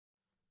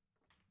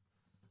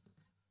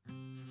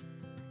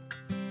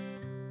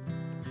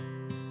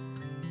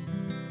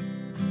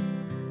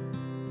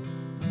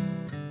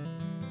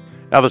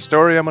Now the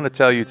story I'm going to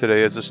tell you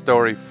today is a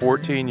story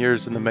 14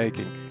 years in the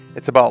making.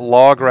 It's about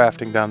log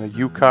rafting down the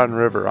Yukon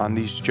River on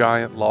these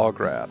giant log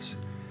rafts.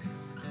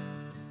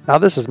 Now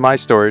this is my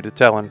story to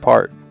tell in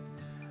part,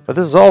 but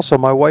this is also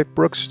my wife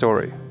Brooke's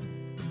story.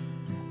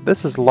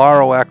 This is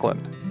Lauro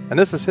Eklund, and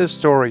this is his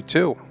story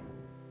too.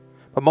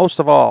 But most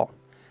of all,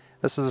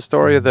 this is the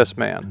story of this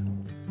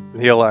man,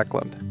 Neil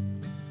Eklund.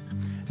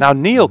 Now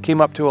Neil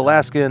came up to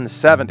Alaska in the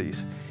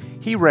 70s.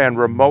 He ran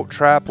remote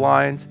trap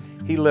lines.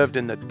 He lived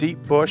in the deep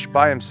bush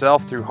by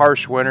himself through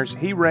harsh winters.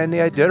 He ran the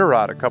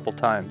Iditarod a couple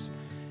times.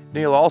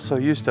 Neil also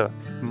used to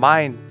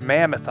mine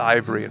mammoth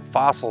ivory and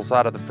fossils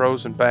out of the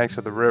frozen banks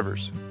of the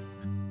rivers.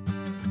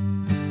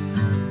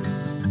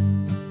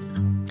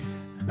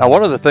 Now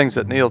one of the things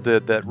that Neil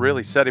did that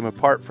really set him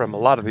apart from a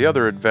lot of the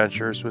other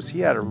adventurers was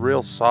he had a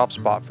real soft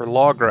spot for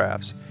log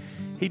rafts.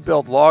 He'd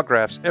build log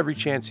rafts every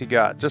chance he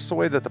got, just the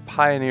way that the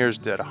pioneers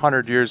did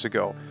 100 years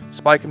ago.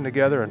 Spike them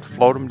together and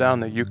float them down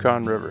the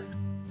Yukon River.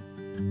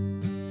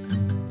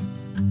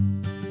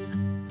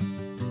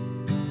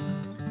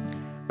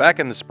 Back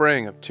in the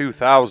spring of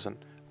 2000,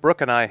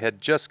 Brooke and I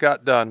had just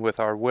got done with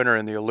our winter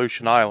in the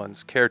Aleutian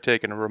Islands,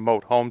 caretaking a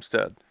remote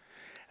homestead.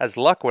 As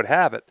luck would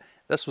have it,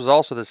 this was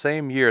also the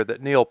same year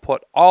that Neil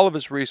put all of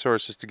his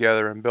resources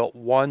together and built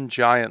one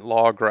giant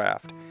log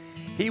raft.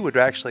 He would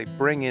actually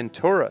bring in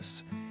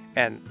tourists,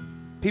 and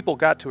people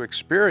got to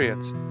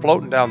experience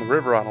floating down the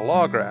river on a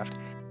log raft.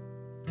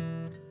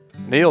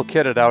 Neil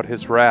kitted out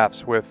his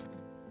rafts with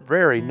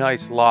very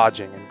nice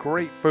lodging and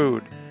great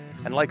food,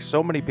 and like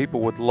so many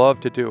people would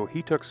love to do,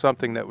 he took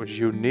something that was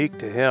unique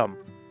to him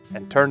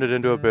and turned it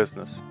into a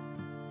business.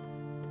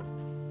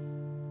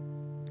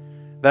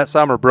 That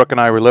summer, Brooke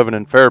and I were living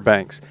in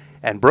Fairbanks,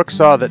 and Brooke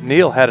saw that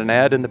Neil had an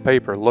ad in the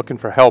paper looking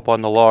for help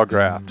on the log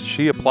raft.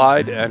 She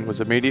applied and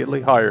was immediately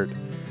hired.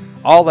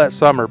 All that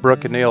summer,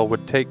 Brooke and Neil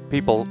would take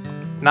people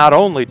not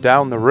only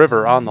down the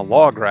river on the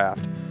log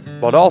raft,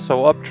 but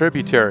also up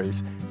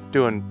tributaries,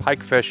 doing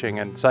pike fishing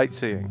and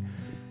sightseeing.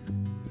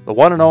 The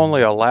one and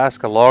only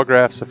Alaska log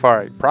raft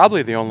safari,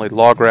 probably the only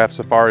log raft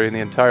safari in the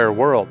entire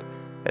world,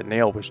 and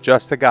Neil was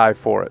just the guy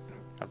for it.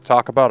 Now,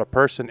 talk about a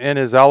person in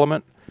his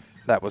element,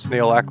 that was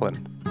Neil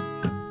Eklund.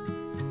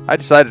 I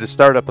decided to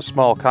start up a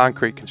small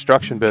concrete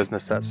construction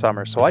business that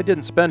summer, so I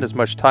didn't spend as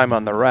much time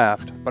on the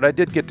raft, but I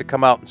did get to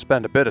come out and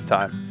spend a bit of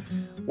time.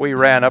 We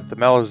ran up the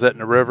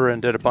Melizitna River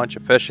and did a bunch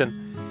of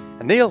fishing,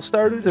 and Neil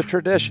started a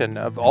tradition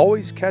of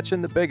always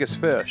catching the biggest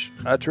fish,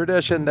 a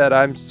tradition that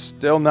I'm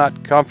still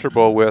not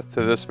comfortable with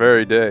to this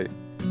very day.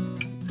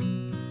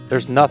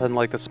 There's nothing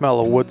like the smell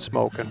of wood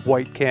smoke and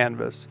white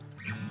canvas.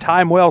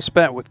 Time well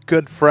spent with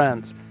good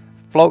friends,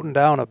 floating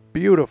down a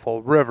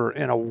beautiful river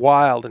in a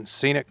wild and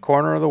scenic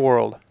corner of the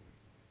world.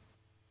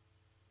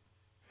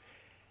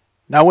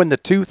 Now when the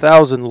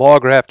 2000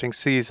 log rafting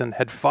season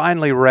had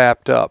finally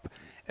wrapped up,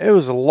 it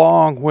was a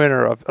long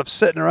winter of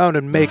sitting around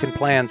and making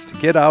plans to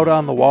get out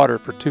on the water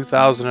for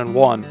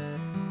 2001.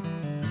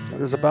 It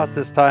was about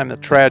this time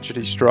that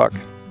tragedy struck.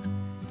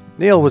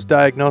 Neil was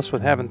diagnosed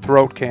with having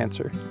throat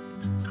cancer.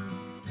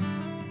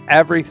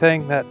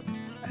 Everything that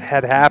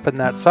had happened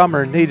that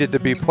summer needed to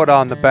be put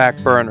on the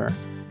back burner.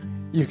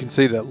 You can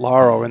see that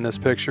Lauro in this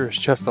picture is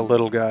just a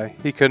little guy.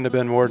 He couldn't have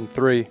been more than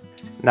 3.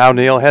 Now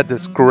Neil had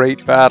this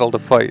great battle to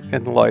fight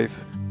in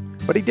life.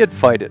 But he did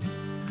fight it.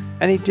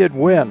 And he did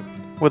win.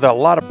 With a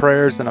lot of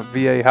prayers and a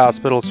VA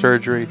hospital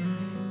surgery,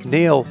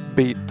 Neil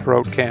beat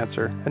throat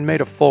cancer and made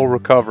a full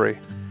recovery.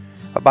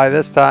 But by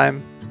this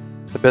time,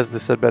 the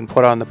business had been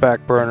put on the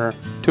back burner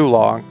too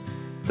long.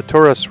 The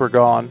tourists were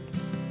gone.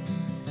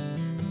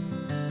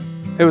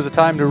 It was a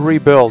time to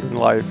rebuild in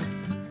life.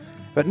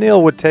 But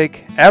Neil would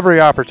take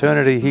every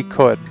opportunity he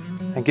could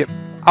and get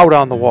out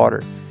on the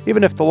water,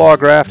 even if the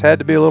log raft had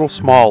to be a little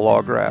small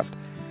log raft.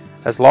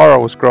 As Lauro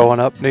was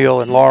growing up,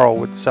 Neil and Lauro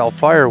would sell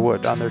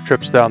firewood on their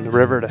trips down the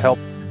river to help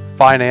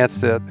finance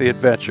the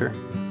adventure.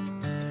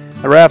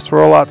 The rafts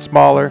were a lot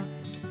smaller,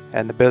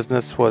 and the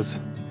business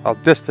was a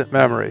distant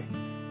memory.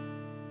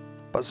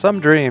 But some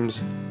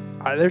dreams,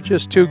 they're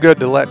just too good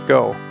to let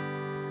go.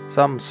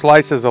 Some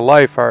slices of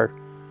life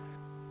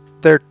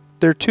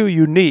they're too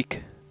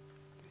unique.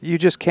 You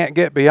just can't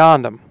get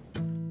beyond them.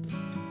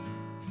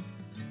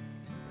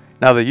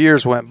 Now the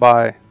years went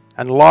by,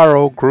 and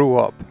Lauro grew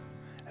up,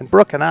 and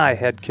Brooke and I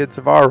had kids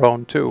of our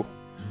own too.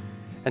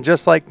 And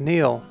just like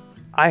Neil,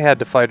 I had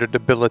to fight a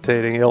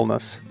debilitating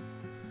illness.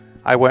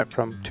 I went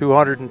from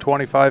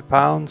 225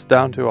 pounds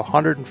down to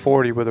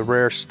 140 with a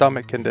rare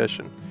stomach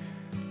condition.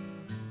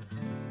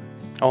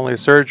 Only a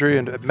surgery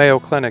and at Mayo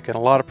Clinic and a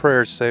lot of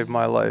prayers saved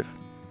my life.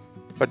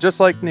 But just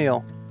like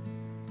Neil,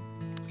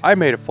 I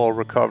made a full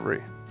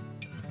recovery.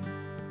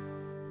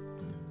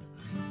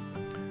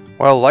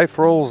 Well, life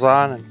rolls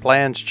on and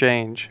plans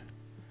change.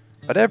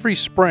 But every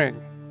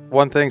spring,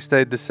 one thing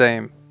stayed the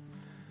same.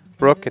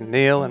 Brooke and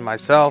Neil and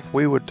myself,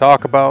 we would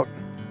talk about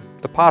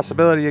the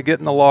possibility of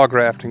getting the log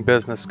rafting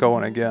business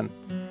going again.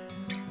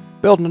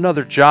 Building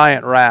another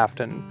giant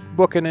raft and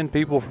booking in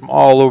people from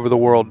all over the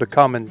world to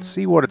come and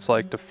see what it's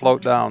like to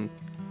float down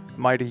the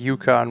mighty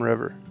Yukon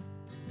River.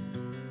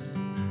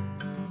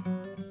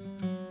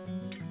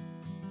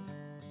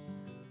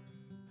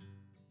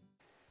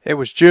 It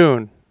was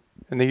June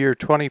in the year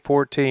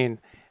 2014.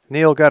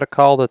 Neil got a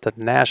call that the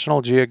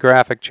National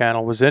Geographic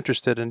Channel was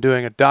interested in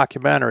doing a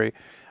documentary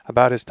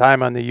about his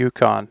time on the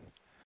Yukon,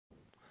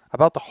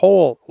 about the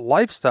whole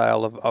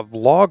lifestyle of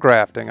log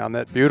rafting on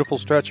that beautiful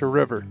stretch of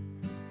river.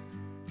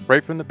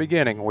 Right from the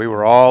beginning, we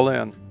were all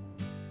in.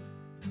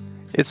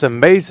 It's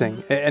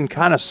amazing and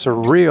kind of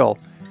surreal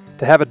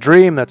to have a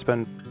dream that's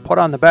been put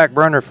on the back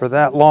burner for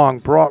that long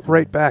brought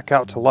right back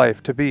out to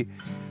life, to be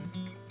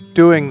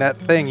doing that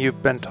thing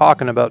you've been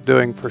talking about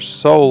doing for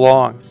so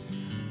long.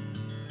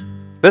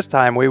 This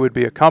time we would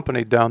be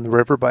accompanied down the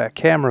river by a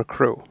camera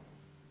crew.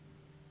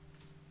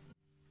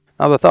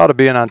 Now the thought of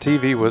being on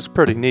TV was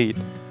pretty neat,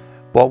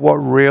 but what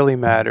really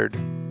mattered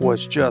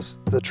was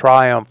just the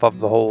triumph of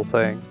the whole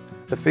thing.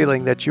 The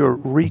feeling that you're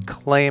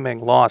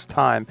reclaiming lost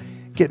time,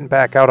 getting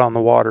back out on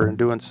the water and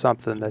doing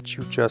something that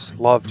you just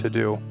love to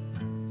do.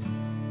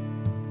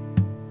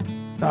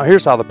 Now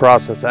here's how the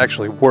process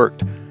actually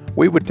worked.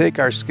 We would take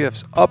our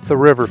skiffs up the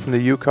river from the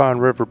Yukon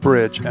River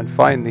bridge and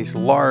find these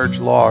large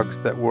logs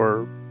that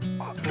were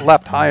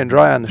left high and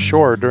dry on the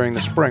shore during the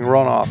spring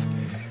runoff.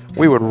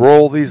 We would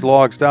roll these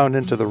logs down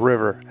into the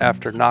river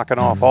after knocking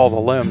off all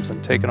the limbs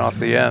and taking off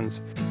the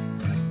ends.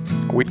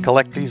 We'd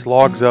collect these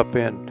logs up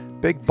in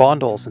big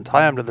bundles and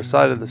tie them to the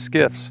side of the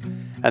skiffs,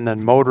 and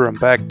then motor them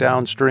back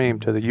downstream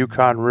to the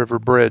Yukon River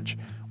bridge,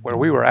 where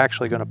we were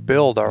actually going to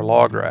build our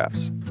log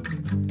rafts.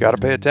 Got to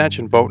pay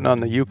attention boating on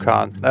the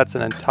Yukon. That's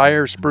an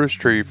entire spruce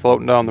tree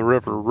floating down the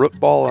river, root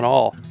ball and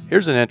all.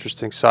 Here's an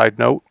interesting side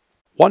note.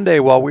 One day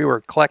while we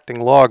were collecting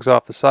logs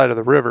off the side of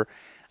the river,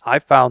 I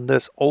found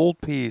this old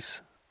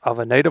piece of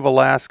a native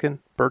Alaskan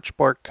birch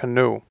bark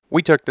canoe.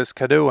 We took this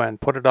canoe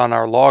and put it on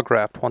our log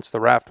raft once the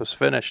raft was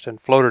finished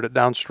and floated it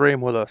downstream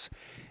with us.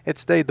 It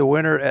stayed the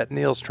winter at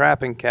Neil's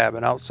trapping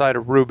cabin outside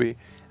of Ruby,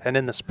 and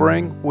in the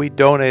spring we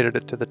donated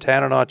it to the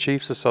Tanana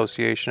Chiefs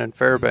Association in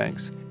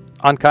Fairbanks.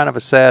 On kind of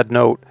a sad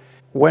note,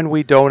 when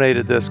we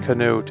donated this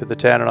canoe to the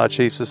Tanana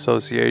Chiefs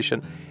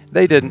Association,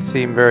 they didn't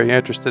seem very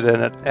interested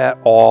in it at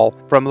all.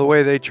 From the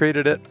way they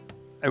treated it,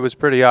 it was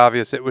pretty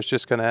obvious it was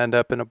just going to end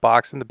up in a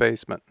box in the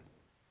basement.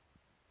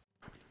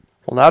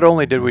 Well, not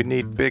only did we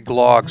need big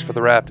logs for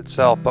the raft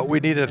itself, but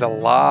we needed a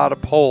lot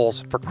of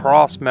poles for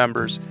cross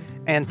members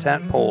and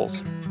tent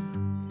poles.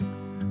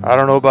 I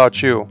don't know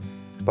about you,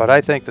 but I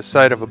think the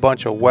sight of a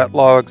bunch of wet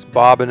logs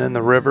bobbing in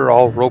the river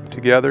all roped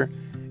together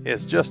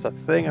is just a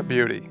thing of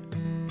beauty.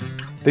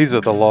 These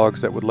are the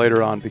logs that would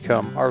later on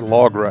become our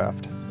log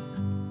raft.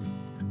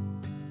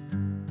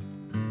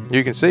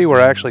 You can see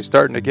we're actually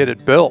starting to get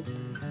it built.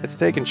 It's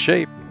taking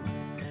shape.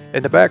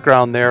 In the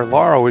background there,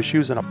 Lauro is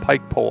using a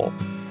pike pole.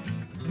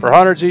 For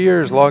hundreds of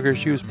years,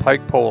 loggers used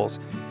pike poles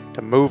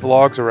to move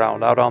logs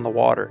around out on the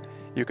water.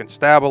 You can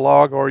stab a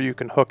log or you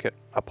can hook it.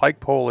 A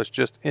pike pole is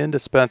just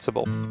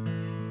indispensable.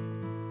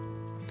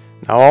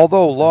 Now,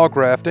 although log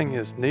rafting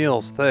is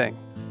Neil's thing,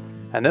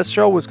 and this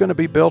show was going to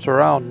be built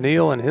around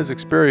Neil and his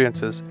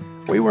experiences,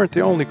 we weren't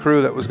the only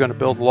crew that was going to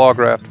build a log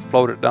raft and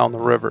float it down the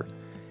river.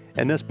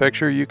 In this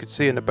picture, you can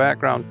see in the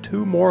background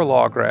 2 more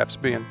log rafts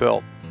being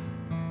built.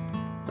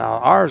 Now,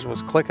 ours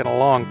was clicking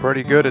along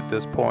pretty good at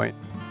this point.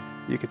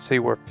 You can see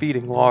we're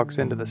feeding logs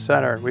into the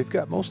center. We've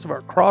got most of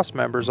our cross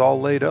members all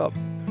laid up.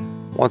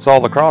 Once all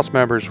the cross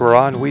members were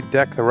on, we'd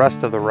deck the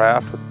rest of the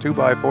raft with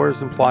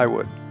 2x4s and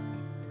plywood.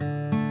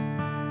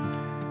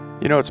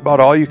 You know, it's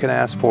about all you can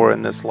ask for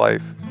in this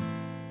life,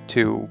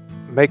 to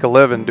make a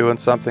living doing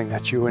something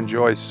that you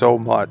enjoy so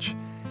much,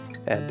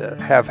 and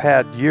have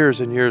had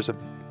years and years of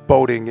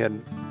boating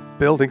and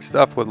building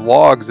stuff with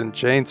logs and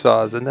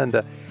chainsaws, and then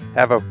to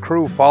have a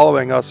crew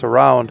following us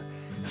around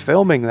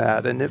filming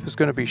that, and it was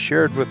going to be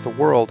shared with the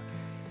world.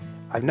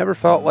 I've never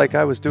felt like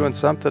I was doing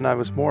something I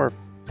was more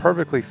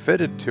perfectly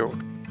fitted to,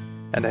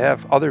 and to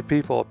have other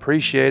people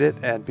appreciate it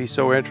and be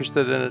so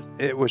interested in it,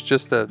 it was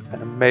just an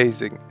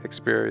amazing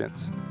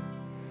experience.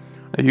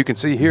 Now you can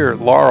see here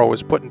Lauro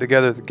is putting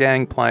together the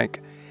gangplank.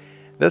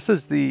 This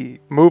is the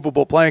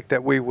movable plank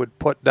that we would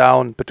put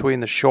down between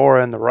the shore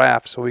and the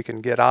raft so we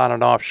can get on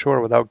and off shore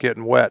without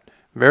getting wet.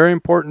 Very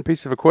important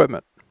piece of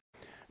equipment.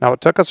 Now, it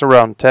took us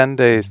around 10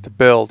 days to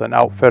build and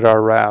outfit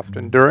our raft,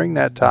 and during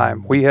that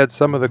time we had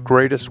some of the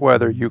greatest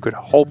weather you could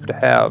hope to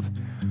have.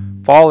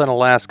 Fall in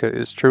Alaska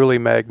is truly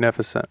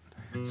magnificent.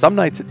 Some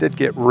nights it did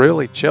get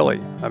really chilly.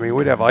 I mean,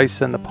 we'd have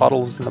ice in the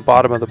puddles in the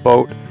bottom of the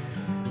boat,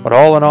 but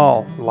all in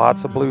all,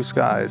 lots of blue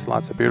skies,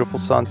 lots of beautiful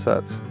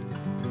sunsets.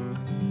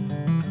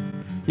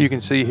 You can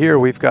see here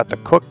we've got the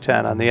cook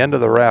tent on the end of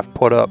the raft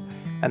put up,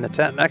 and the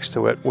tent next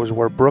to it was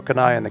where Brooke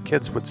and I and the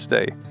kids would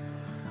stay.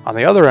 On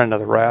the other end of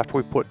the raft,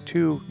 we put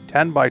 2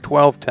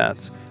 10x12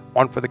 tents,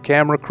 one for the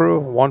camera crew,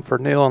 one for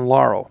Neil and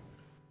Lauro.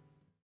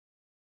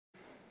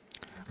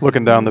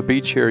 Looking down the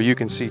beach here, you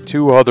can see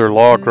 2 other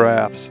log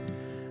rafts.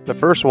 The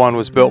first one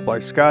was built by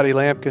Scotty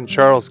Lampkin,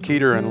 Charles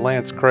Keeter, and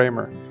Lance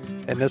Kramer.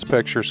 In this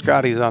picture,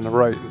 Scotty's on the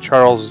right and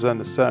Charles is in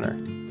the center.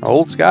 Now,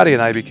 old Scotty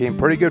and I became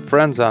pretty good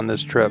friends on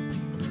this trip.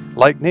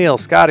 Like Neil,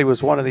 Scotty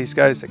was one of these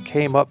guys that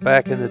came up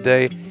back in the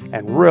day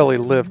and really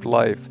lived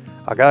life.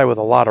 A guy with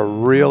a lot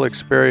of real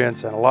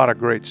experience and a lot of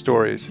great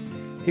stories.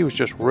 He was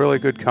just really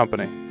good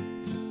company.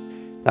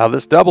 Now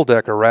this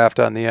double-decker raft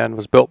on the end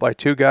was built by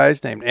two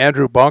guys named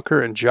Andrew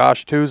Bunker and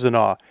Josh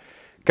Tuzanaw.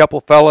 A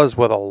couple fellas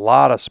with a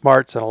lot of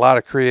smarts and a lot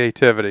of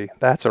creativity.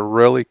 That's a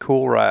really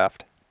cool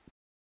raft.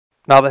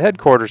 Now the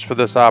headquarters for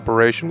this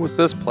operation was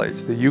this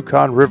place, the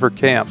Yukon River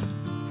Camp.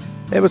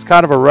 It was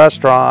kind of a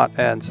restaurant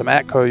and some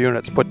ATCO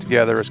units put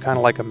together as kind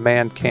of like a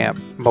man camp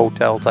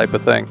motel type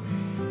of thing.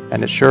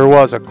 And it sure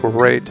was a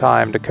great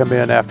time to come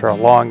in after a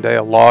long day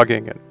of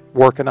logging and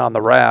working on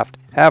the raft,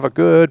 have a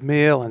good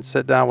meal and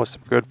sit down with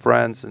some good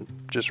friends and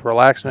just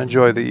relax and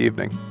enjoy the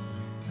evening.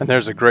 And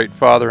there's a great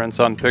father and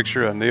son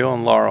picture of Neil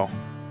and Lauro.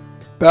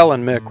 Belle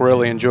and Mick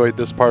really enjoyed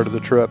this part of the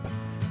trip.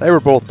 They were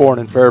both born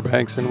in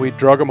Fairbanks and we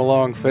drug them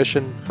along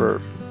fishing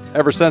for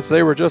ever since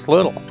they were just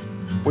little.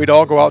 We'd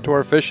all go out to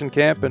our fishing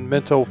camp in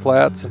Minto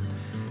Flats and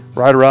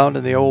ride around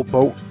in the old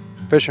boat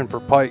fishing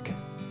for pike.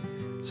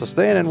 So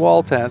staying in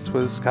wall tents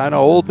was kind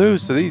of old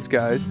news to these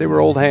guys. They were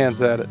old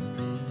hands at it.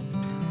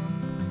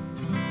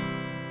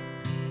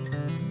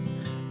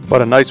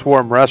 But a nice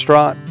warm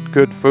restaurant,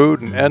 good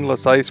food, and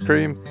endless ice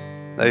cream,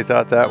 they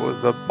thought that was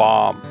the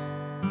bomb.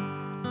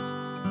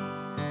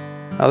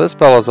 Now this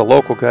fellow's a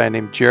local guy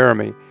named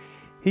Jeremy.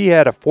 He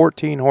had a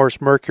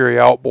 14-horse Mercury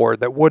outboard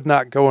that would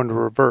not go into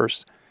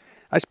reverse.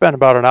 I spent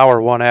about an hour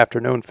one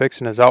afternoon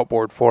fixing his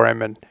outboard for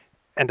him,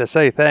 and to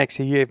say thanks,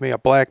 he gave me a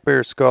black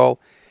bear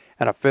skull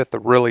and a fifth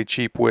of really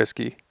cheap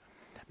whiskey.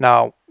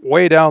 Now,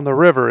 way down the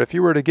river, if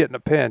you were to get in a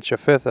pinch, a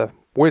fifth of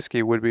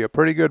whiskey would be a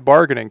pretty good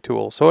bargaining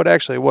tool, so it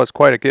actually was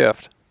quite a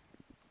gift.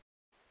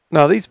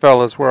 Now, these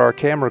fellas were our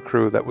camera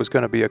crew that was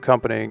going to be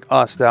accompanying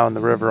us down the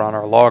river on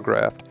our log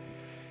raft.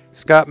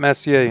 Scott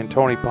Messier and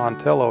Tony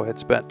Pontillo had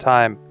spent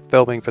time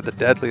filming for The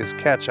Deadliest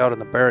Catch out in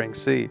the Bering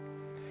Sea.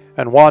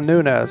 And Juan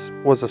Nunez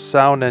was a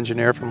sound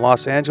engineer from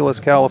Los Angeles,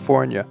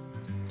 California.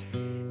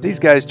 These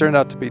guys turned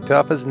out to be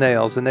tough as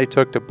nails and they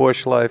took to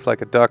bush life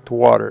like a duck to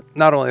water.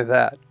 Not only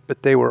that,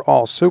 but they were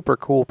all super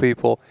cool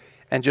people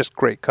and just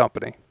great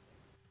company.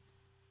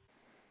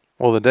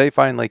 Well, the day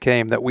finally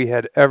came that we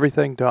had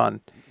everything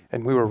done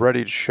and we were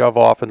ready to shove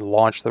off and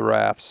launch the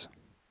rafts.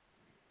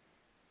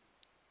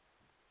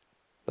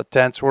 The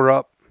tents were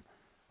up,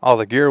 all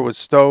the gear was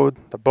stowed,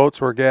 the boats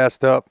were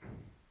gassed up.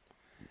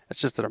 It's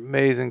just an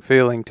amazing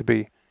feeling to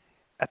be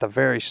at the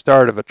very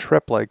start of a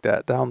trip like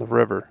that down the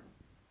river.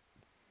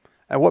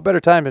 And what better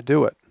time to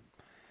do it?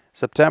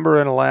 September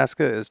in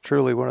Alaska is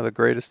truly one of the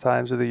greatest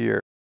times of the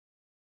year.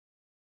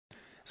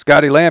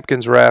 Scotty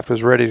Lampkin's raft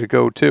was ready to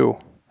go too,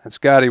 and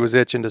Scotty was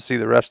itching to see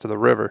the rest of the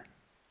river.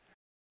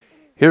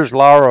 Here's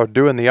Lauro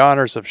doing the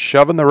honors of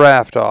shoving the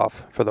raft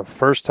off for the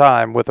first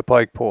time with a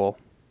pike pole.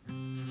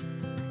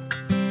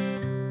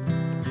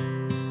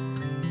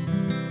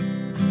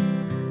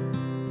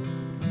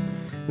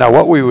 Now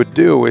what we would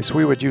do is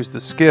we would use the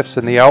skiffs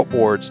and the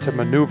outboards to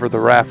maneuver the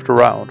raft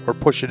around or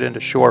push it into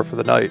shore for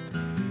the night.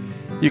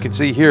 You can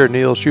see here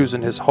Neil's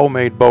using his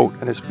homemade boat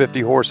and his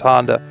 50-horse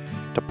Honda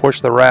to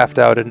push the raft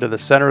out into the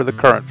center of the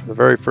current for the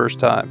very first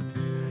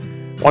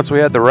time. Once we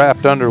had the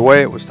raft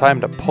underway, it was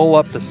time to pull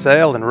up the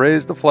sail and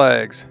raise the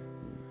flags.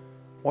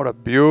 What a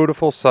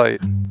beautiful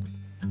sight.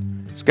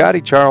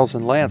 Scotty, Charles,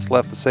 and Lance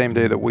left the same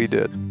day that we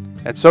did,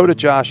 and so did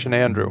Josh and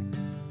Andrew.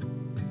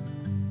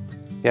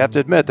 You have to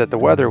admit that the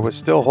weather was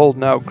still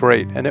holding out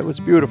great, and it was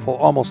beautiful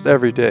almost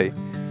every day.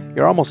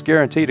 You're almost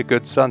guaranteed a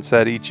good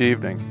sunset each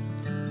evening.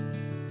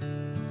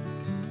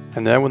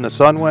 And then when the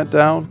sun went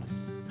down,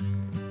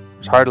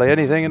 there's hardly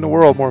anything in the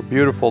world more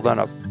beautiful than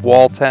a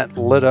wall tent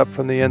lit up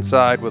from the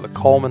inside with a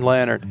Coleman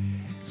lantern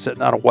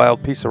sitting on a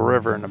wild piece of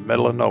river in the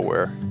middle of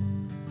nowhere.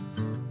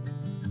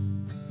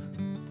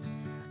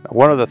 Now,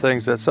 one of the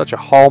things that's such a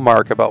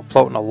hallmark about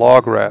floating a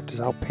log raft is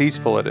how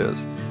peaceful it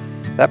is.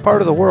 That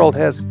part of the world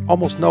has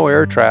almost no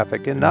air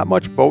traffic and not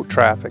much boat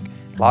traffic.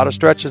 A lot of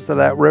stretches of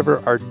that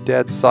river are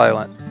dead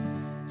silent.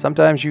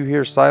 Sometimes you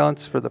hear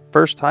silence for the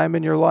first time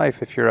in your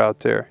life if you're out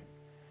there.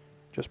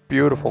 Just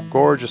beautiful,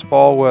 gorgeous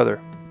fall weather.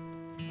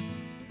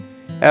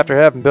 After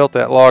having built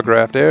that log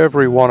raft,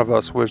 every one of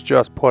us was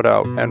just put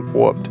out and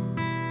whooped.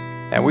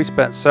 And we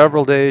spent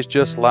several days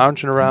just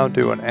lounging around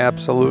doing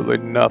absolutely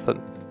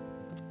nothing.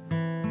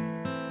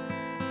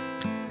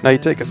 Now you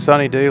take a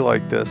sunny day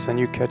like this and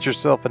you catch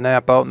yourself a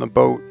nap out in the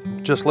boat,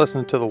 just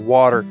listening to the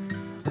water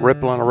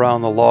rippling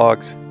around the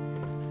logs.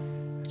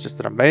 It's just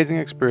an amazing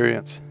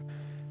experience.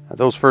 And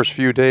those first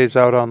few days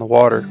out on the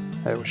water,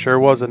 it sure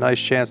was a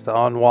nice chance to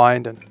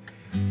unwind and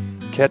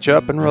catch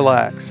up and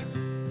relax.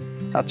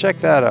 Now check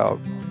that out.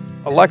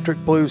 Electric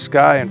blue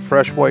sky and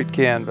fresh white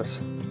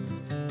canvas.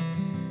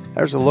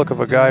 There's the look of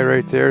a guy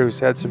right there who's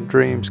had some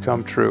dreams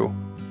come true.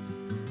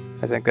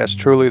 I think that's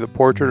truly the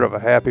portrait of a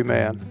happy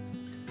man.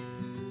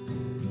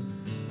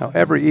 Now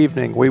every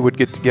evening we would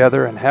get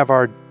together and have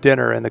our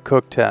dinner in the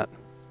cook tent.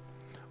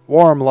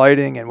 Warm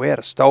lighting, and we had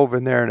a stove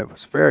in there and it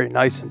was very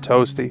nice and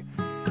toasty.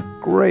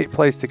 Great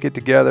place to get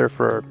together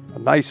for a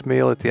nice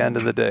meal at the end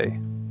of the day.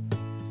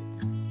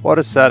 What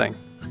a setting.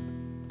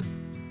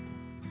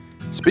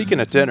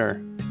 Speaking of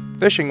dinner,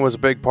 Fishing was a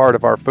big part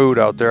of our food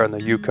out there in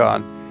the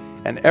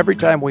Yukon, and every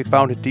time we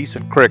found a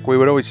decent creek, we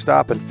would always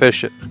stop and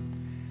fish it.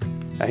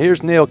 Now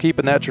here's Neil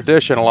keeping that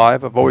tradition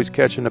alive of always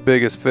catching the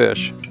biggest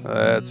fish.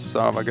 That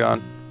son of a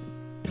gun.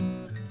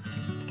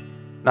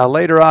 Now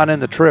later on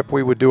in the trip,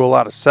 we would do a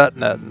lot of set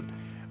netting.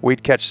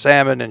 We'd catch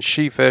salmon and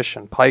sheefish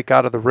and pike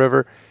out of the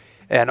river,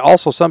 and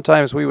also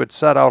sometimes we would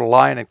set out a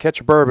line and catch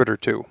a burbot or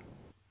two.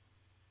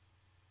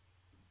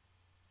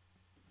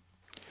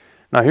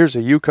 Now here's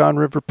a Yukon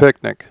River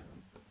picnic.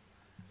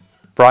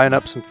 Frying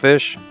up some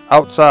fish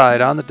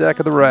outside on the deck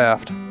of the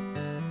Raft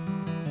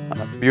on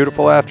a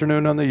beautiful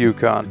afternoon on the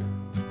Yukon.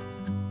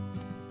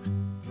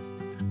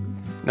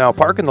 Now,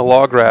 parking the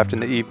log raft in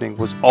the evening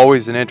was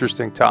always an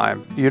interesting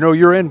time. You know,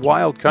 you're in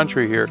wild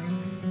country here.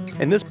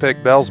 In this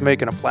pic, Belle's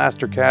making a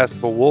plaster cast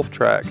of a wolf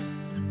track.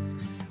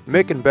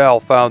 Mick and Belle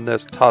found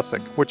this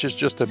tussock, which is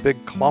just a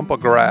big clump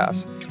of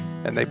grass,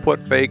 and they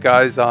put fake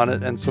eyes on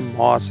it and some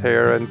moss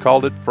hair and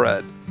called it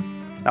Fred.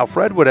 Now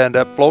Fred would end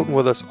up floating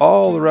with us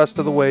all the rest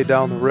of the way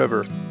down the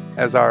river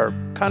as our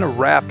kind of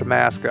raft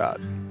mascot,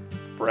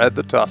 Fred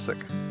the Tussock.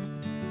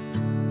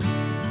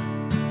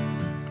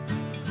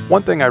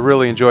 One thing I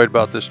really enjoyed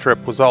about this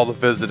trip was all the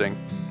visiting.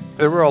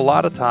 There were a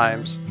lot of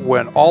times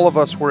when all of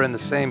us were in the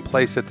same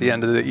place at the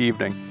end of the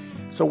evening,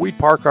 so we'd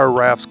park our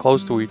rafts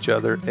close to each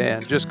other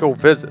and just go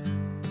visit.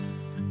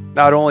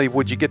 Not only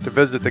would you get to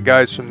visit the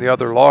guys from the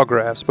other log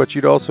rafts, but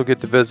you'd also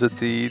get to visit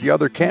the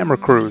other camera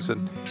crews,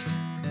 and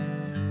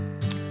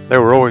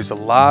there were always a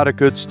lot of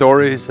good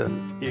stories,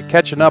 and you're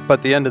catching up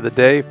at the end of the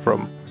day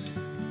from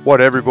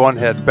what everyone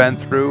had been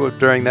through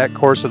during that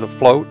course of the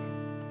float.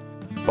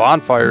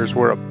 Bonfires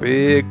were a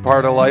big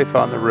part of life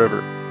on the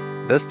river.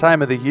 This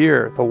time of the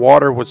year, the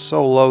water was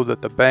so low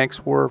that the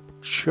banks were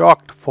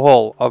chock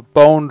full of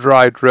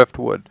bone-dry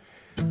driftwood.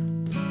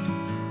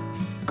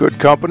 Good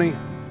company,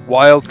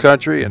 wild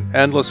country, and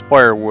endless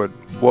firewood.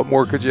 What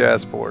more could you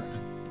ask for?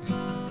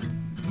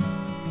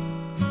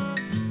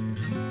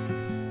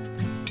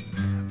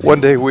 One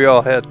day we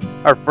all had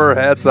our fur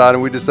hats on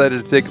and we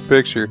decided to take a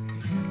picture.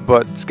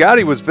 But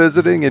Scotty was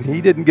visiting and he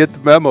didn't get the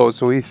memo,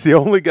 so he's the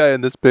only guy in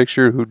this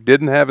picture who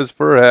didn't have his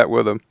fur hat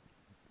with him.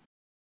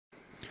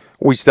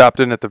 We stopped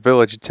in at the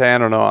village of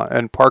Tanana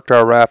and parked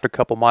our raft a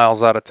couple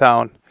miles out of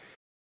town.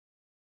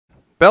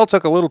 Belle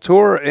took a little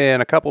tour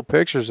and a couple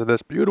pictures of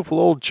this beautiful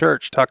old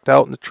church tucked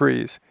out in the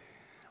trees.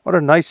 What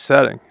a nice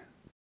setting.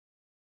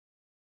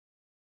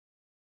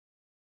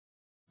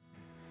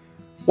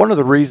 One of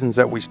the reasons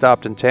that we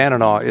stopped in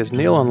Tanana is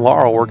Neil and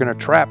Lauro were going to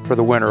trap for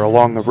the winter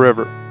along the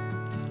river.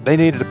 They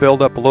needed to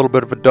build up a little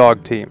bit of a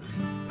dog team.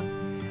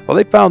 Well,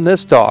 they found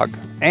this dog,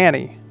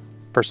 Annie,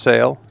 for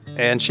sale,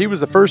 and she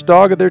was the first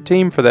dog of their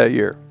team for that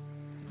year.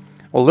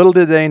 Well, little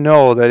did they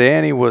know that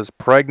Annie was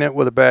pregnant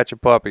with a batch of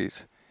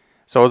puppies.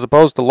 So as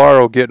opposed to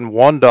Lauro getting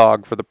one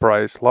dog for the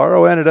price,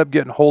 Lauro ended up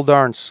getting a whole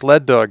darn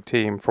sled dog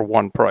team for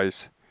one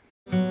price.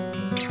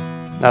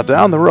 Now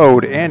down the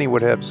road, Annie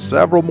would have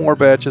several more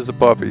batches of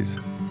puppies.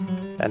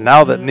 And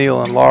now that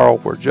Neil and Lauro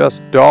were just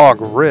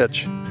dog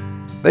rich,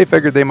 they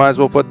figured they might as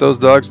well put those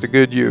dogs to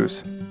good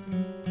use.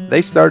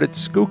 They started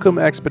Skookum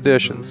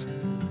Expeditions.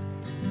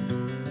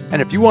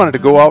 And if you wanted to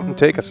go out and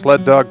take a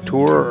sled dog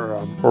tour or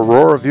a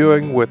aurora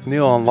viewing with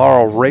Neil and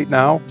Lauro right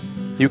now,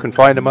 you can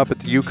find them up at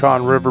the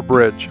Yukon River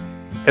Bridge,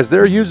 as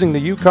they're using the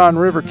Yukon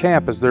River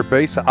Camp as their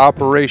base of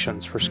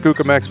operations for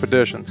Skookum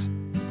Expeditions.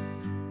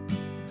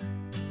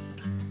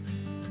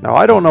 Now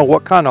I don't know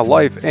what kind of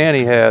life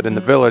Annie had in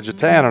the village of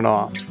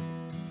Tanana,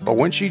 but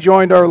when she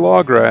joined our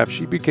log raft,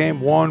 she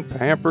became one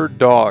pampered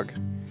dog.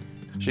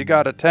 She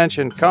got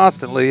attention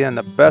constantly and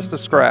the best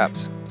of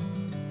scraps.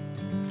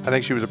 I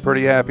think she was a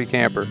pretty happy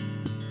camper.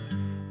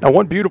 Now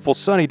one beautiful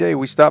sunny day,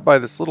 we stopped by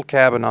this little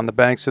cabin on the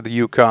banks of the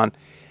Yukon.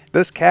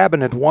 This cabin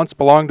had once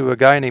belonged to a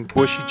guy named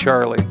Bushy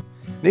Charlie.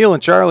 Neil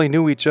and Charlie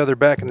knew each other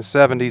back in the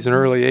 70s and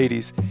early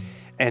 80s,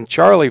 and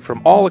Charlie,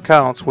 from all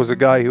accounts, was a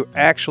guy who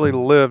actually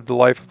lived the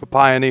life of a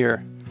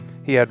pioneer.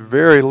 He had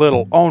very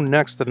little, owned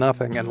next to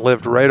nothing, and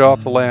lived right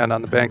off the land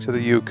on the banks of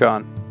the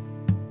Yukon.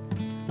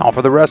 Now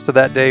for the rest of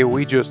that day,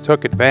 we just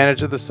took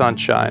advantage of the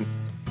sunshine.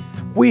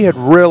 We had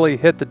really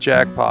hit the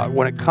jackpot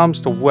when it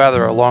comes to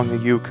weather along the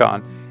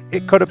Yukon.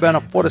 It could have been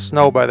a foot of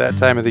snow by that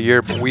time of the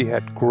year, but we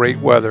had great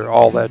weather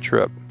all that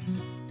trip.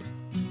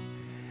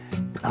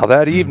 Now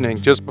that evening,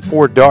 just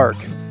before dark,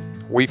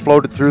 we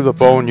floated through the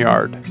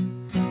Boneyard.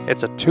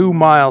 It's a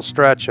 2-mile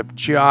stretch of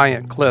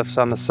giant cliffs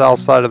on the south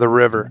side of the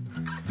river,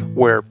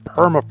 where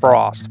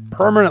permafrost,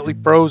 permanently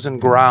frozen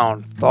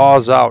ground,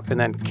 thaws out and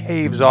then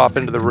caves off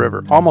into the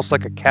river, almost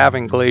like a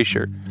calving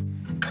glacier.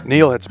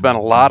 Neil had spent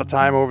a lot of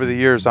time over the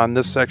years on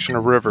this section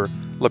of river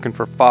looking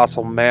for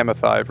fossil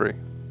mammoth ivory.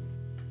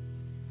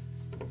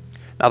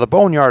 Now the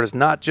Boneyard is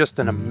not just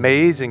an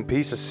amazing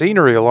piece of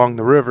scenery along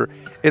the river,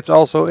 it's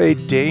also a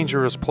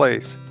dangerous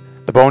place.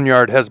 The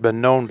Boneyard has been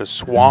known to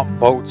swamp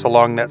boats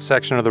along that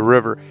section of the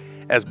river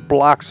as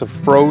blocks of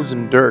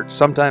frozen dirt,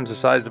 sometimes the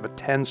size of a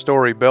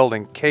 10-story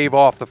building, cave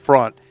off the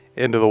front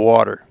into the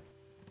water.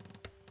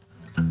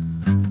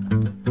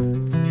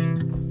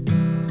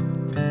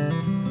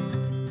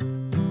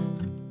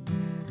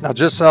 Now,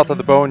 just south of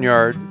the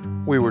boneyard,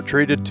 we were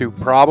treated to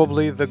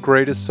probably the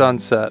greatest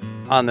sunset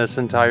on this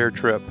entire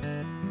trip.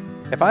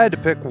 If I had to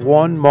pick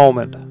one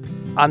moment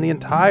on the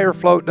entire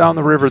float down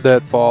the river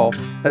that fall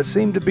that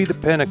seemed to be the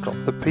pinnacle,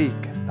 the peak,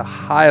 the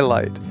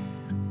highlight,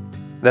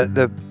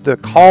 the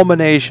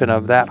culmination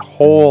of that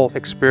whole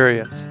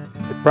experience,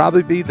 it'd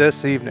probably be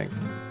this evening.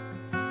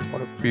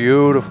 What a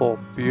beautiful,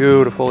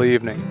 beautiful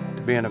evening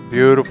to be in a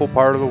beautiful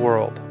part of the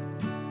world.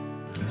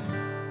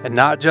 And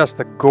not just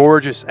the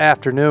gorgeous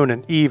afternoon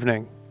and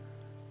evening,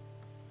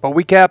 but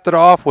we capped it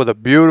off with a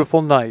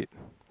beautiful night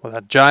with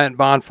a giant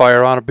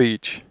bonfire on a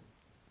beach.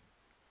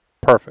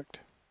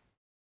 Perfect.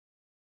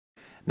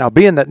 Now,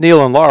 being that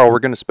Neil and Lauro were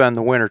going to spend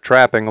the winter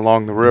trapping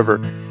along the river,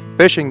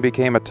 fishing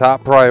became a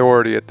top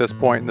priority at this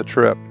point in the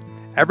trip.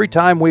 Every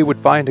time we would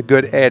find a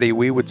good eddy,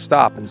 we would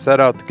stop and set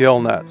out the gill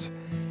nets.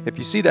 If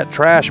you see that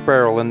trash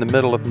barrel in the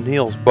middle of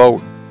Neil's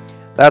boat,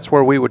 that's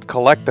where we would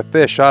collect the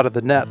fish out of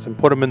the nets and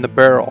put them in the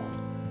barrel.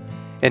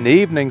 In the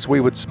evenings, we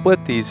would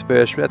split these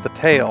fish at the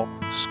tail,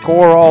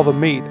 score all the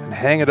meat, and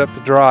hang it up to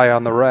dry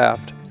on the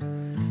raft.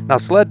 Now,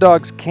 sled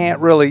dogs can't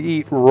really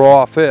eat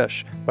raw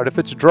fish, but if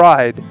it's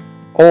dried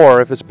or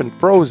if it's been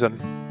frozen,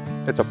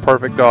 it's a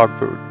perfect dog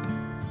food.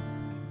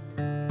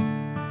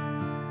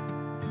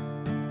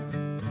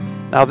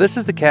 Now, this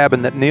is the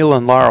cabin that Neil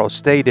and Lauro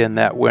stayed in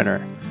that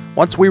winter.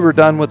 Once we were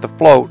done with the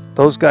float,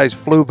 those guys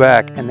flew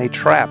back and they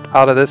trapped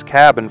out of this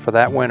cabin for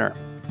that winter.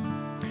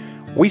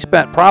 We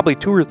spent probably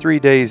 2 or 3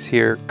 days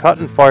here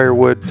cutting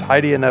firewood,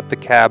 tidying up the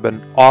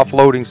cabin,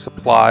 offloading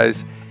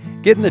supplies,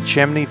 getting the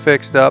chimney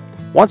fixed up.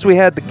 Once we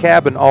had the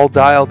cabin all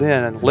dialed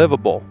in and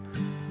livable,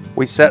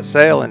 we set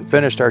sail and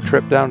finished our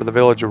trip down to the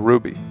village of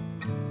Ruby.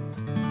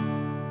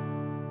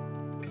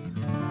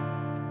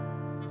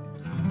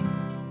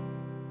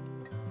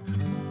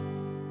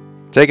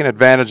 Taking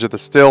advantage of the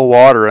still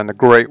water and the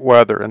great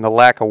weather and the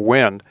lack of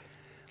wind,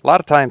 a lot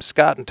of times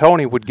Scott and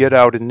Tony would get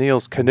out in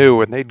Neil's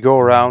canoe and they'd go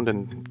around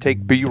and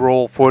take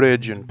B-roll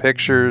footage and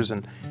pictures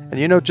and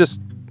you know,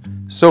 just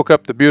soak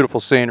up the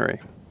beautiful scenery.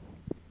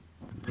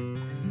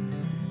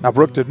 Now,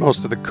 Brooke did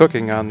most of the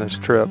cooking on this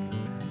trip.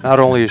 Not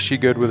only is she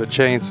good with a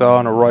chainsaw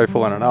and a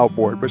rifle and an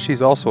outboard, but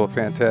she's also a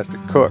fantastic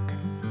cook.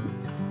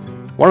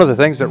 One of the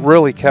things that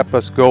really kept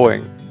us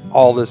going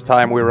all this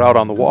time we were out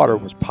on the water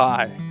was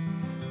pie.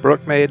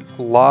 Brooke made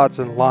lots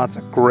and lots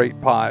of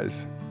great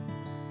pies.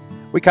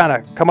 We kind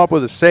of come up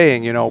with a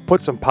saying, you know,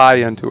 put some pie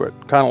into it.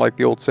 Kind of like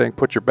the old saying,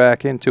 put your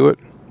back into it.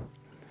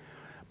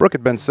 Brooke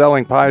had been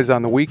selling pies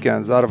on the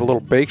weekends out of a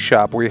little bake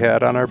shop we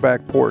had on our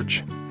back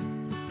porch.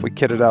 We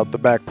kitted out the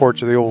back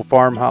porch of the old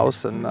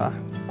farmhouse and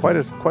quite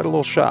a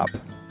little shop.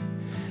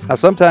 Now,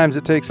 sometimes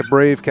it takes a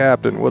brave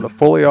captain with a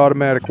fully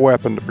automatic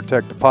weapon to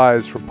protect the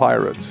pies from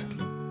pirates.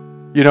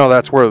 You know,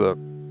 that's where the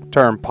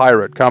term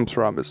pirate comes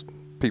from, is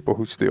people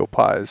who steal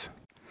pies.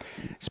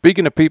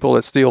 Speaking of people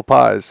that steal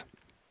pies,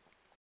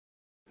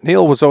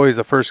 Neil was always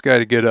the first guy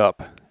to get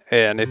up,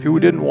 and if you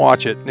didn't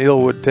watch it,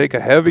 Neil would take a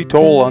heavy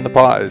toll on the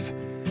pies.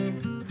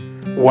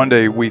 One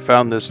day we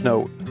found this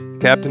note: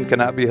 Captain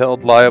cannot be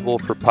held liable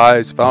for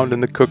pies found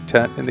in the cook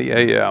tent in the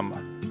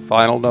AM.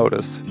 Final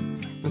notice.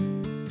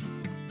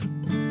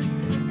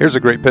 Here's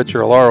a great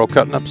picture of Lauro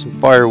cutting up some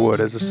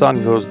firewood as the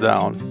sun goes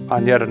down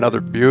on yet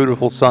another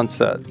beautiful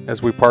sunset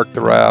as we park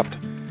the raft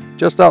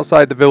just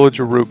outside the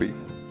village of Ruby.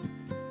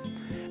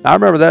 Now, I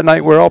remember that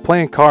night we were all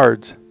playing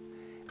cards.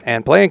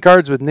 And playing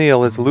cards with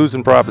Neil is a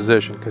losing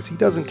proposition because he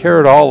doesn't care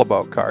at all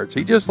about cards.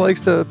 He just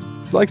likes to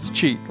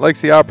cheat,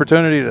 likes the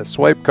opportunity to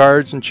swipe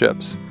cards and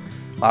chips.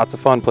 Lots of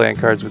fun playing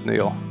cards with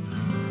Neil.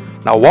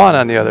 Now, Juan,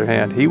 on the other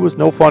hand, he was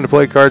no fun to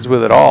play cards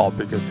with at all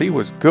because he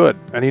was good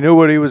and he knew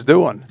what he was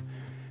doing.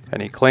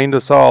 And he cleaned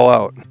us all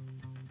out.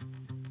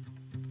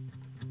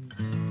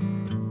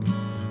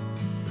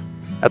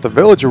 At the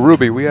village of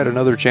Ruby, we had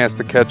another chance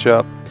to catch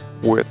up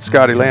with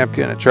Scotty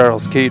Lampkin and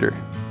Charles Keeter.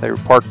 They were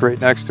parked right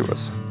next to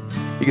us.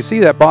 You can see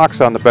that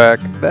box on the back.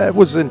 That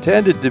was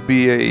intended to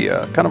be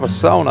a kind of a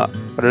sauna,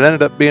 but it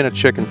ended up being a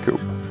chicken coop.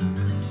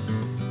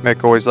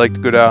 Mick always liked to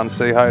go down and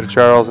say hi to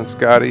Charles and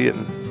Scotty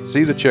and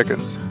see the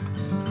chickens.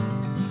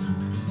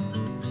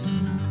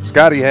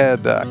 Scotty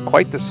had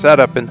quite the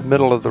setup in the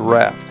middle of the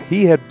raft.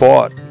 He had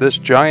bought this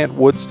giant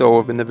wood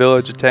stove in the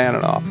village of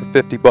Tananoff for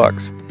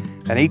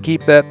 $50, and he'd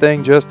keep that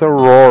thing just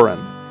a-roaring.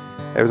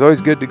 It was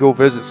always good to go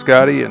visit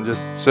Scotty and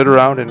just sit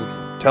around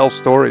and tell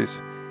stories.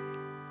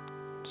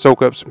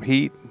 Soak up some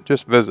heat,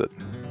 just visit.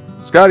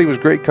 Scotty was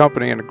great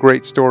company and a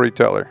great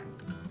storyteller.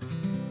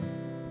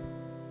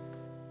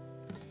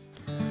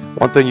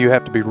 One thing you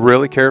have to be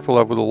really careful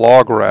of with a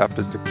log raft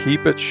is to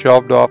keep it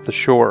shoved off the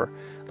shore.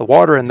 The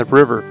water in the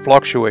river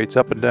fluctuates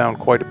up and down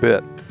quite a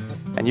bit,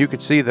 and you can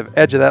see the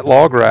edge of that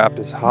log raft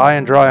is high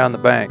and dry on the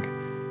bank.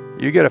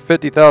 You get a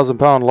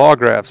 50,000-pound log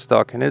raft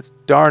stuck, and it's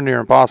darn near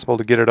impossible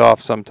to get it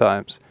off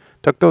sometimes.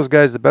 Took those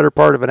guys the better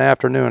part of an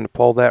afternoon to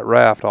pull that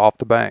raft off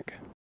the bank.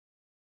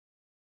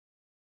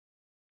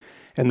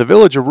 In the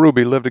village of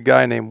Ruby lived a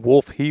guy named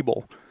Wolf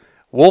Hebel.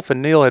 Wolf and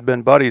Neil had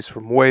been buddies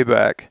from way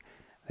back.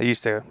 They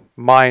used to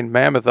mine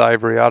mammoth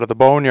ivory out of the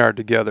boneyard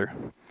together.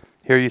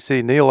 Here you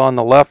see Neil on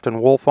the left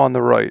and Wolf on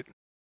the right.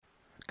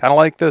 Kind of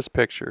like this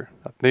picture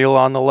of Neil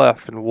on the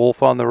left and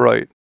Wolf on the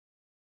right.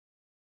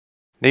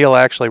 Neil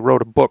actually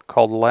wrote a book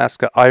called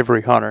Alaska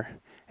Ivory Hunter,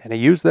 and he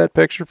used that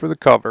picture for the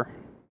cover.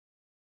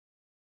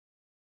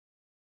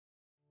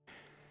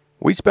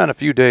 We spent a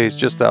few days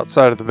just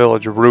outside of the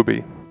village of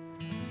Ruby,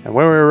 and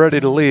when we were ready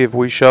to leave,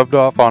 we shoved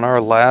off on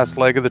our last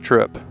leg of the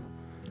trip,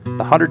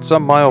 the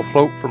 100-some-mile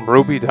float from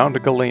Ruby down to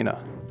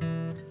Galena.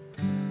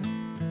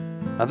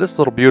 Now this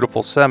little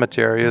beautiful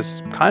cemetery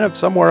is kind of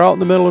somewhere out in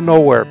the middle of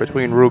nowhere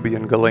between Ruby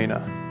and Galena.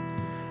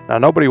 Now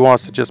nobody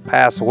wants to just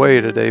pass away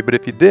today, but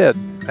if you did,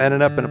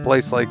 ending up in a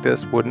place like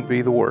this wouldn't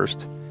be the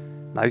worst.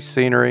 Nice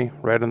scenery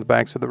right on the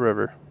banks of the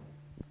river.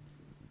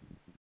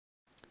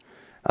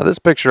 Now this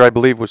picture I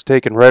believe was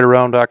taken right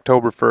around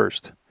October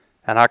 1st.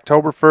 And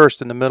October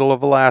 1st in the middle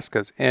of Alaska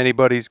is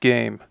anybody's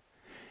game.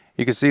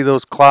 You can see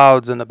those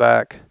clouds in the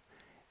back.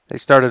 They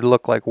started to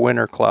look like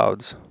winter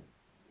clouds.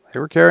 They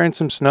were carrying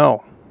some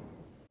snow.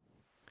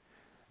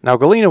 Now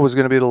Galena was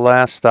going to be the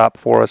last stop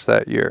for us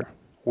that year.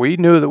 We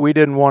knew that we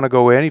didn't want to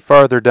go any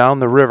farther down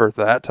the river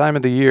that time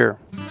of the year,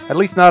 at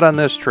least not on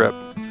this trip.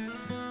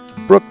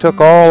 Brooke took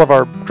all of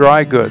our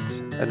dry goods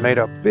and made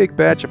a big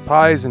batch of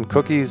pies and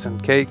cookies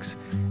and cakes,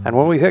 and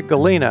when we hit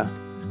Galena,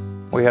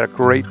 we had a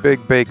great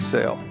big bake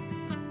sale.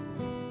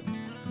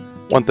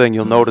 One thing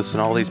you'll notice in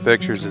all these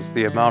pictures is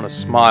the amount of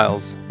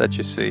smiles that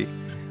you see.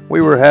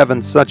 We were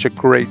having such a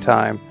great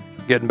time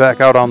getting back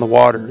out on the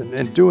water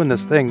and doing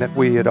this thing that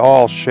we had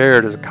all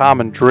shared as a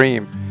common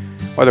dream.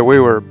 Whether we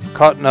were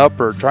cutting up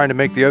or trying to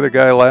make the other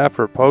guy laugh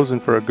or posing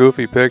for a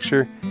goofy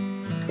picture,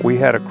 we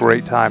had a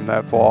great time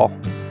that fall.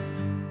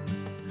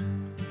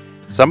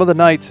 Some of the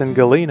nights in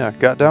Galena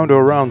got down to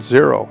around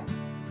 0.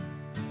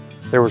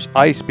 There was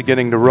ice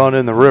beginning to run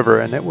in the river,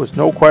 and it was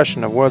no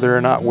question of whether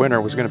or not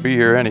winter was going to be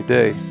here any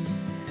day.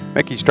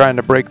 Mickey's trying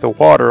to break the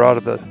water out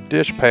of the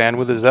dish pan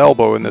with his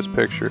elbow in this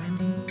picture.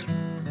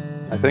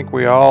 I think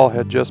we all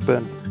had just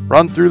been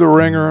run through the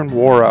ringer and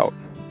wore out.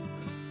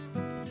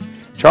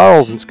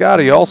 Charles and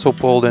Scotty also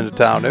pulled into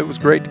town. It was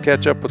great to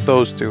catch up with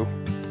those two.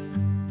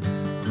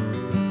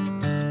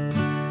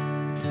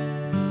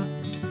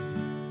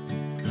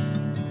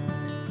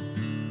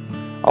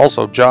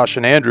 Also, Josh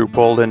and Andrew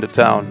pulled into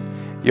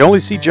town. You only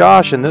see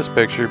Josh in this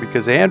picture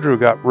because Andrew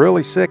got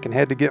really sick and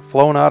had to get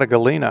flown out of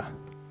Galena.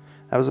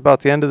 That was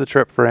about the end of the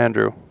trip for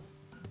Andrew.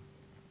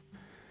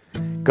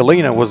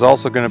 Galena was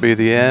also going to be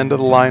the end of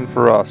the line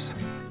for us.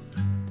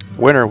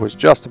 Winter was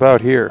just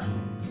about here.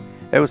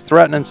 It was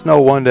threatening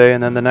snow one day,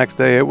 and then the next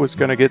day it was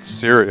going to get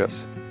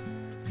serious.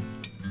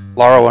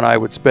 Lauro and I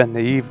would spend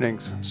the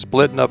evenings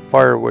splitting up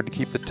firewood to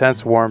keep the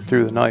tents warm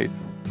through the night.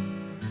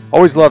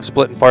 Always loved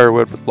splitting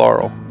firewood with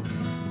Lauro.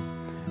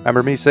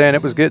 Remember me saying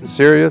it was getting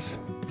serious?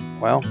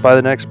 Well, by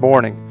the next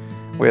morning,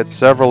 we had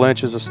several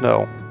inches of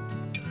snow.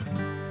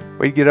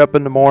 We'd get up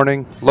in the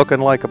morning looking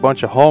like a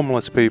bunch of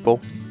homeless people,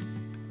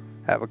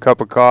 have a cup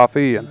of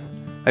coffee and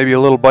maybe a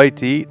little bite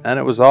to eat, and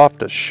it was off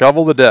to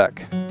shovel the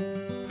deck.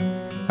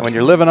 And when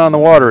you're living on the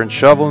water and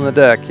shoveling the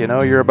deck, you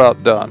know you're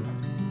about done.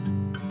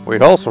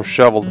 We'd also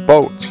shovel the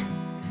boats,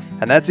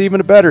 and that's even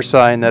a better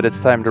sign that it's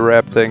time to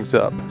wrap things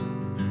up.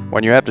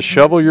 When you have to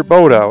shovel your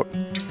boat out,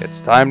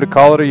 it's time to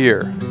call it a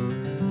year.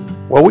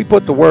 Well, we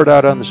put the word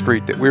out on the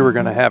street that we were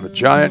going to have a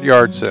giant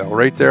yard sale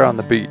right there on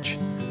the beach.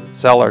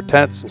 Sell our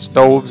tents and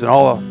stoves and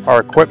all our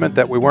equipment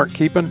that we weren't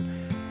keeping.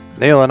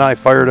 Neil and I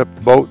fired up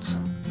the boats,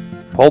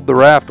 pulled the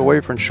raft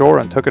away from shore,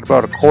 and took it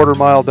about a quarter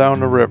mile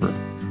down the river.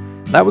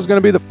 And that was going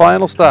to be the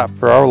final stop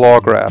for our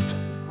log raft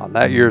on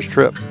that year's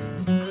trip.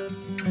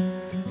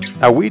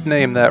 Now, we'd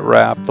named that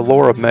raft the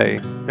Laura May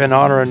in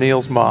honor of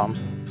Neil's mom.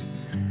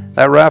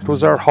 That raft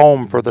was our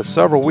home for the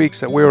several weeks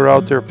that we were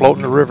out there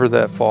floating the river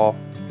that fall.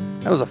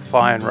 It was a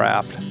fine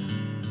raft.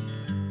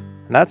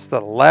 And that's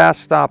the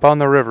last stop on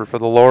the river for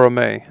the Laura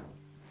May.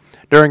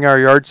 During our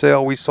yard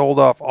sale, we sold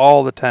off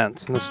all the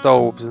tents and the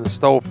stoves and the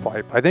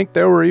stovepipe. I think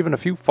there were even a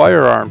few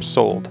firearms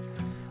sold.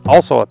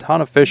 Also a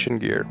ton of fishing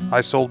gear.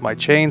 I sold my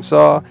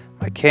chainsaw,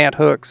 my cant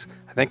hooks.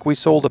 I think we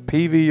sold a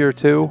PV or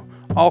two.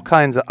 All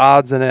kinds of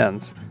odds and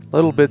ends,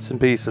 little bits and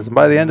pieces. And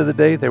by the end of the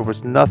day, there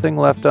was nothing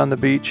left on the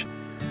beach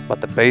but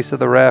the base of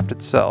the raft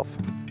itself.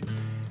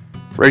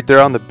 Right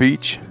there on the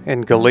beach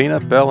in Galena,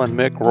 Belle and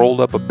Mick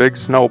rolled up a big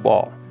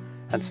snowball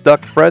and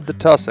stuck Fred the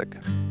Tussock,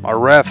 our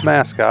raft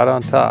mascot,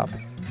 on top.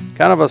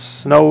 Kind of a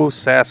snow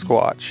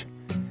Sasquatch.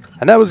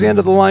 And that was the end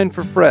of the line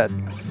for Fred.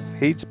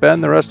 He'd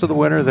spend the rest of the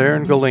winter there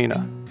in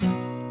Galena.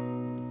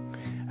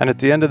 And at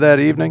the end of that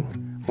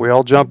evening, we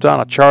all jumped on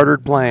a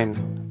chartered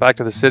plane back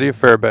to the city of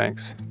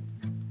Fairbanks.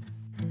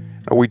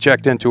 We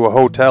checked into a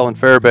hotel in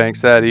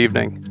Fairbanks that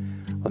evening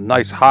with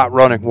nice hot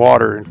running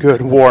water and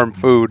good warm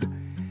food.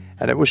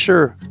 And it was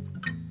sure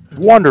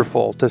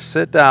wonderful to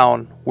sit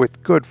down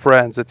with good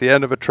friends at the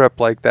end of a trip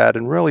like that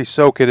and really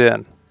soak it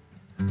in.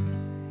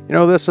 You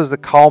know, this is the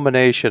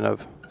culmination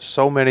of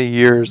so many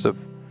years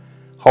of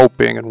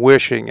hoping and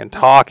wishing and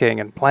talking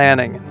and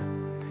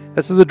planning.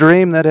 This is a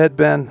dream that had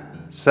been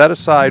set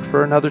aside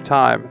for another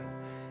time,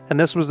 and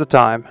this was the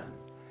time.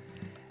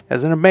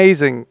 as an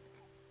amazing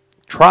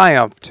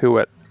triumph to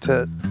it,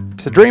 to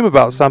dream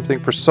about something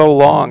for so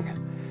long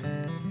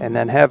and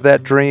then have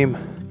that dream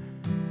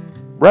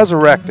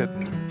resurrected,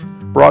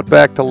 brought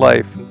back to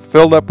life,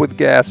 filled up with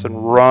gas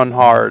and run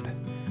hard.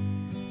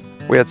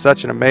 We had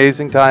such an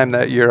amazing time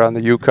that year on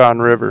the Yukon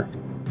River.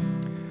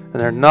 And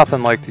there's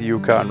nothing like the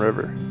Yukon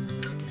River.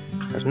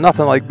 There's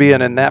nothing like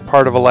being in that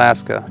part of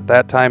Alaska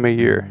that time of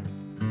year.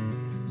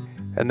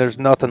 And there's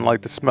nothing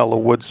like the smell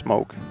of wood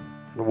smoke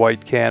and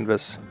white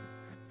canvas.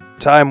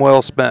 Time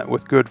well spent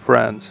with good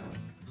friends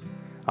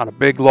on a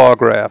big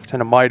log raft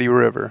in a mighty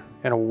river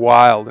in a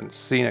wild and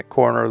scenic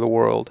corner of the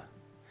world.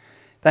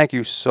 Thank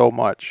you so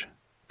much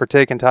for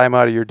taking time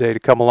out of your day to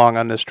come along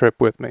on this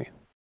trip with me.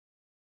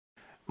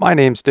 My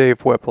name's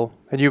Dave Whipple,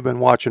 and you've been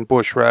watching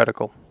Bush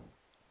Radical.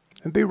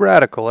 And be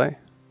radical, eh?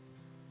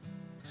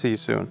 See you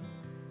soon.